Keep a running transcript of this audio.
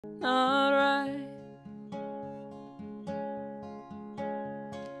not right.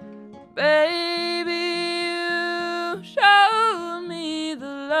 Baby, you showed me the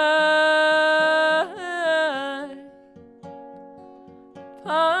light.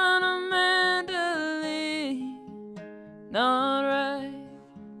 Fundamentally not right.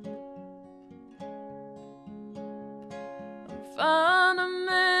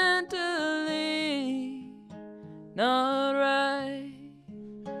 Fundamentally not right.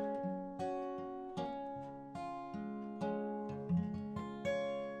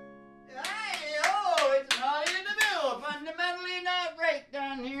 Fundamentally not right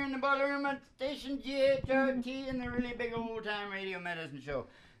down here in the ballroom at station GHRT in the really big old time radio medicine show.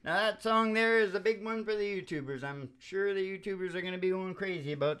 Now that song there is a big one for the YouTubers. I'm sure the YouTubers are going to be going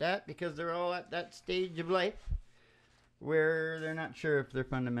crazy about that because they're all at that stage of life where they're not sure if they're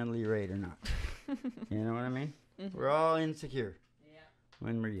fundamentally right or not. You know what I mean? Mm-hmm. We're all insecure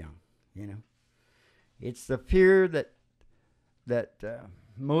when we're young, you know. It's the fear that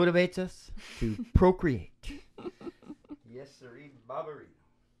motivates us to procreate. Yes, sirree, bobbery.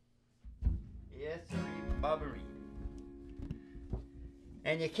 Yes, sirree, bobbery.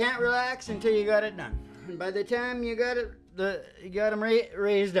 And you can't relax until you got it done. And by the time you got it, you got them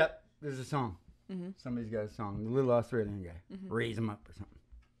raised up. There's a song. Mm-hmm. Somebody's got a song. The little Australian guy. Mm-hmm. Raise him up or something.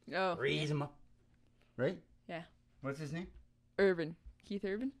 Oh. Raise him up. Right? Yeah. What's his name? Urban. Keith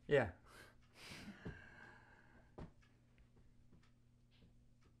Urban? Yeah.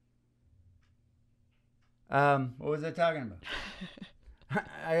 What was I talking about?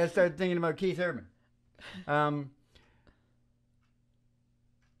 I started thinking about Keith Urban.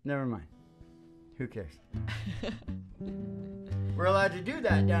 Never mind. Who cares? We're allowed to do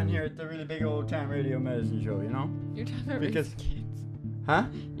that down here at the really big old time radio medicine show, you know? You're talking about raising kids. Huh?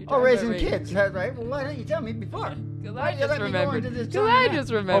 Oh, raising kids. That's right. Well, why didn't you tell me before? Because I just remembered.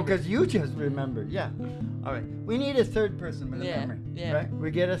 Oh, because you just remembered. Yeah. All right. We need a third person with a memory. Yeah. Right?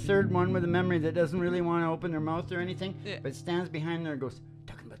 We get a third one with a memory that doesn't really want to open their mouth or anything, but stands behind there and goes,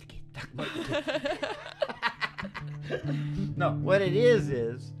 talking about the kid, talking about the kid. No, what it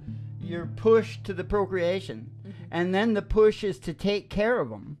is you're pushed to the procreation, and then the push is to take care of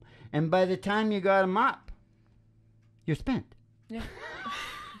them, and by the time you got them up, you're spent. Yeah.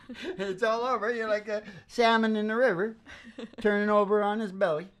 It's all over. You're like a salmon in the river, turning over on his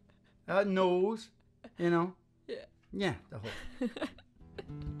belly, nose, you know. Yeah. Yeah, the whole.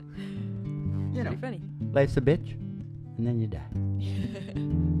 You know. Pretty funny. Life's a bitch, and then you die.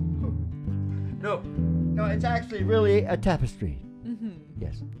 No, it's actually really a tapestry. Mm-hmm.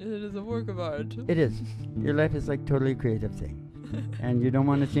 Yes. It is a work of art. It is. Your life is like totally creative thing, and you don't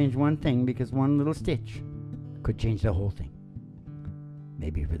want to change one thing because one little stitch could change the whole thing.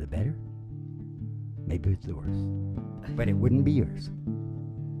 Maybe for the better, maybe it's the worse, but it wouldn't be yours.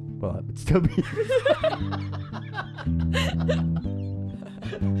 Well, it would still be yours.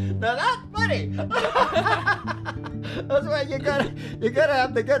 Now that's funny. That's why you gotta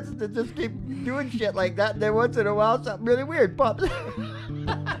have the guts to just keep doing shit like that. And then once in a while, something really weird pops.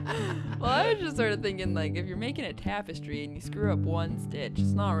 Well, I was just sort of thinking, like, if you're making a tapestry and you screw up one stitch,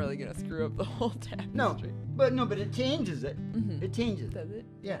 it's not really gonna screw up the whole tapestry. But it changes it. Mm-hmm. It changes. Does it?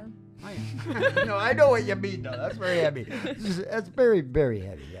 Yeah. Oh, yeah. No, I know what you mean, though. That's very heavy. That's very, very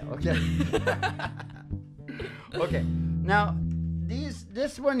heavy. Yeah. Okay. Okay. Now,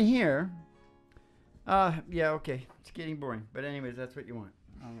 this one here. Yeah. Okay. It's getting boring. But anyways, that's what you want.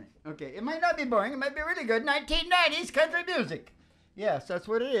 All right. Okay. It might not be boring. It might be really good. 1990s country music. Yes, that's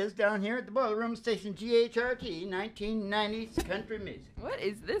what it is down here at the Boiler Room Station GHRT. 1990s country music. What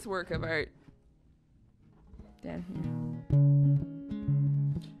is this work of art? Down here.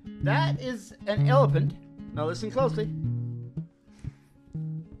 That is an elephant. Now listen closely.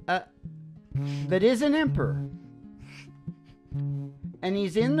 That is an emperor. And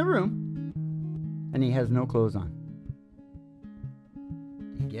he's in the room. And he has no clothes on.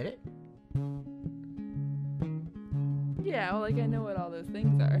 You get it? Yeah, well, like I know what all those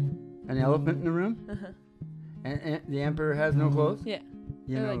things are. An elephant in the room? Uh-huh. And the emperor has no clothes? Yeah.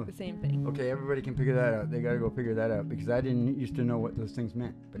 They're like the same thing. Okay, everybody can figure that out. They got to go figure that out because I didn't used to know what those things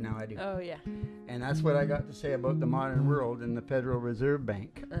meant, but now I do. Oh, yeah. And that's what I got to say about the modern world and the Federal Reserve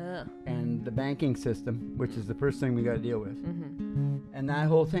Bank and the banking system, which is the first thing we got to deal with. Mm-hmm. And that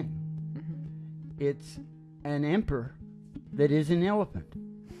whole thing. Mm-hmm. It's an emperor that is an elephant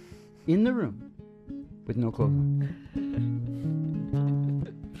in the room with no clothes on.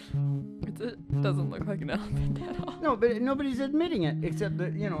 It doesn't look like an elephant at all. No, but nobody's admitting it except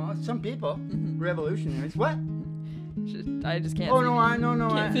that, some people, revolutionaries. What? I just can't. Oh, see no,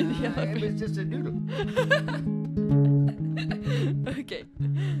 can't see the elephant. It was just a doodle. Okay.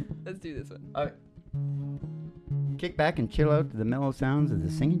 Let's do this one. All right. Kick back and chill out to the mellow sounds of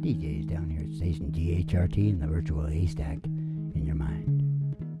the singing DJs down here at station GHRT and the virtual haystack in your mind.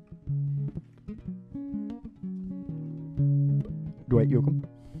 Dwight Yoakam.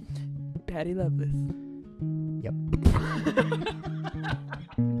 Patty Loveless. Yep.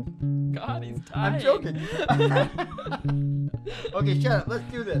 God, he's tired. I'm joking. Okay, shut up. Let's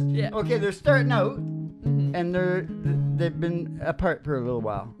do this. Yeah. Okay, they're starting out, and they've been apart for a little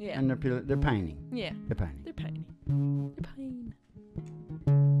while. Yeah. And they're pining. Yeah. They're pining. They're pining. They're pining.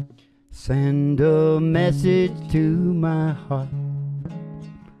 Send a message to my heart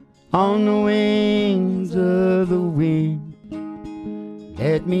on the wings of the wind.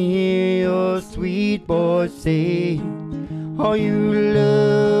 Let me hear your sweet voice say, oh, you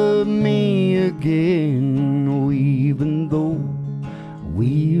love me again. Oh, even though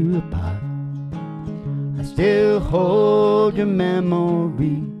we're apart, I still hold your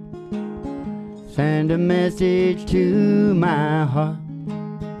memory. Send a message to my heart,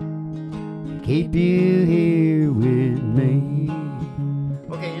 keep you here with me.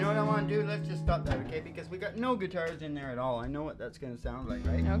 Okay, you know what I want to do? Let's just stop that, okay? Because we got no guitars in there at all. I know what that's going to sound like,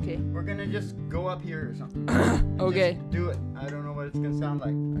 right? Okay. We're going to just go up here or something. Okay. Just do it. I don't know what it's going to sound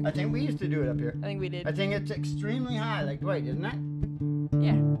like. I think we used to do it up here. I think we did. I think it's extremely high, like Dwight, isn't it?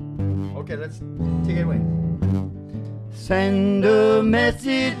 Yeah. Okay, let's take it away. Send a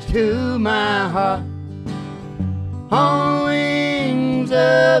message to my heart on wings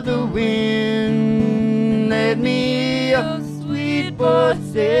of the wind. Let me hear your sweet voice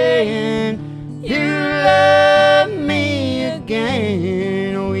saying, you love me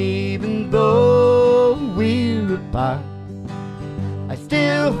again. Oh, even though we're apart, I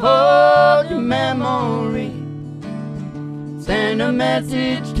still hold your memory. Send a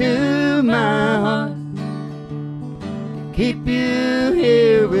message to my heart, keep you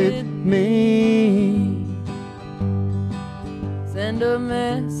here with me. Send a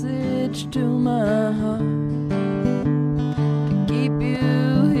message to my heart to keep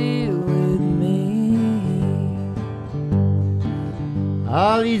you here with me.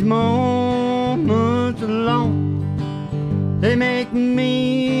 All these moments alone, they make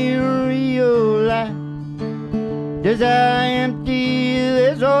me realize just how empty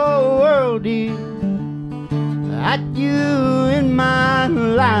this whole world is. At you in my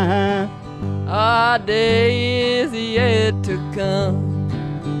life, Our day is yet to come,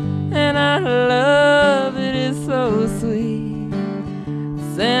 and our love, it is so sweet.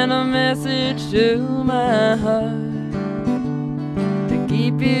 Send a message to my heart to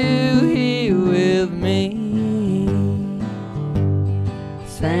keep you here with me.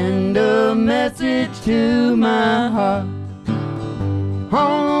 send a message to my heart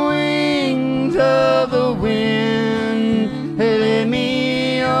on the wings of the wind. Hey, let me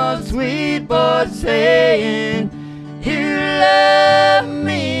hear your sweet voice saying, you love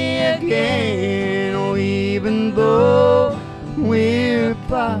me again. Oh, even though we're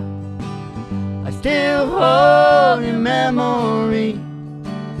apart, I still hold your memory.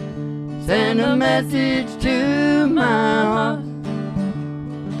 Send a message to my heart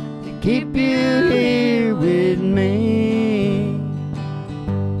to keep you here with me.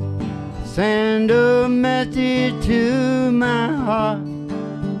 Send a message to my heart,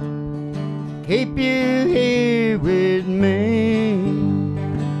 keep you here with me.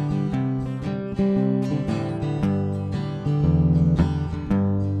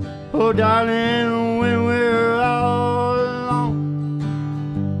 Oh, darling, when we're all alone,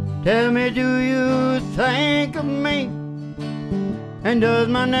 tell me, do you think of me? And does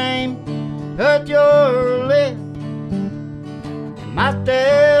my name hurt your lips? Am I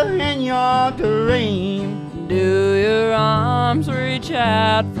still in your dream? Do your arms reach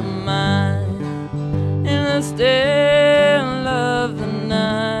out for mine in the still of the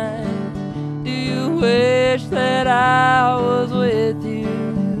night? Do you wish that I was with you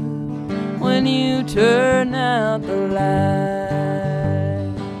when you turn out the light?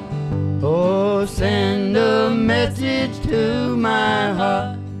 Oh, send a message to my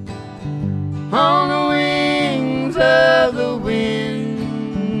heart on the wings of the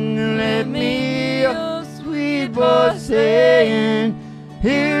wind. Let me hear your sweet voice saying,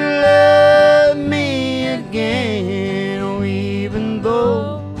 you love me again. Oh, even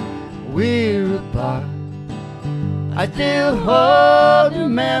though we're apart, I still hold your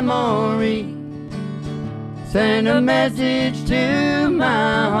memory. Send a message to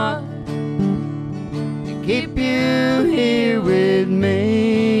my heart to keep you here with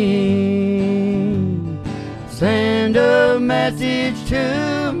me. Send a message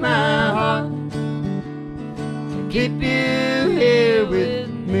to my heart to keep you here with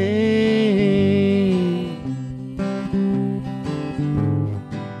me.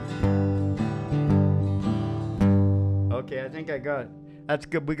 got it. That's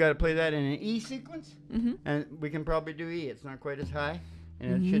good. We got to play that in an E sequence, Mm-hmm. and we can probably do E. It's not quite as high,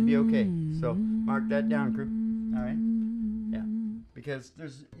 and it should be okay. So mark that down, crew. All right. Yeah. Because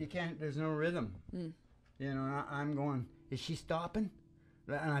there's no rhythm. Mm. You know, I'm going, is she stopping?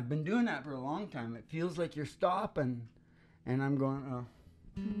 And I've been doing that for a long time. It feels like you're stopping. And I'm going, oh.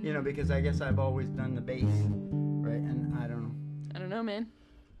 You know, because I guess I've always done the bass. Right? And I don't know. I don't know, man.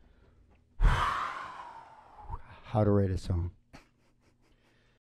 How to write a song.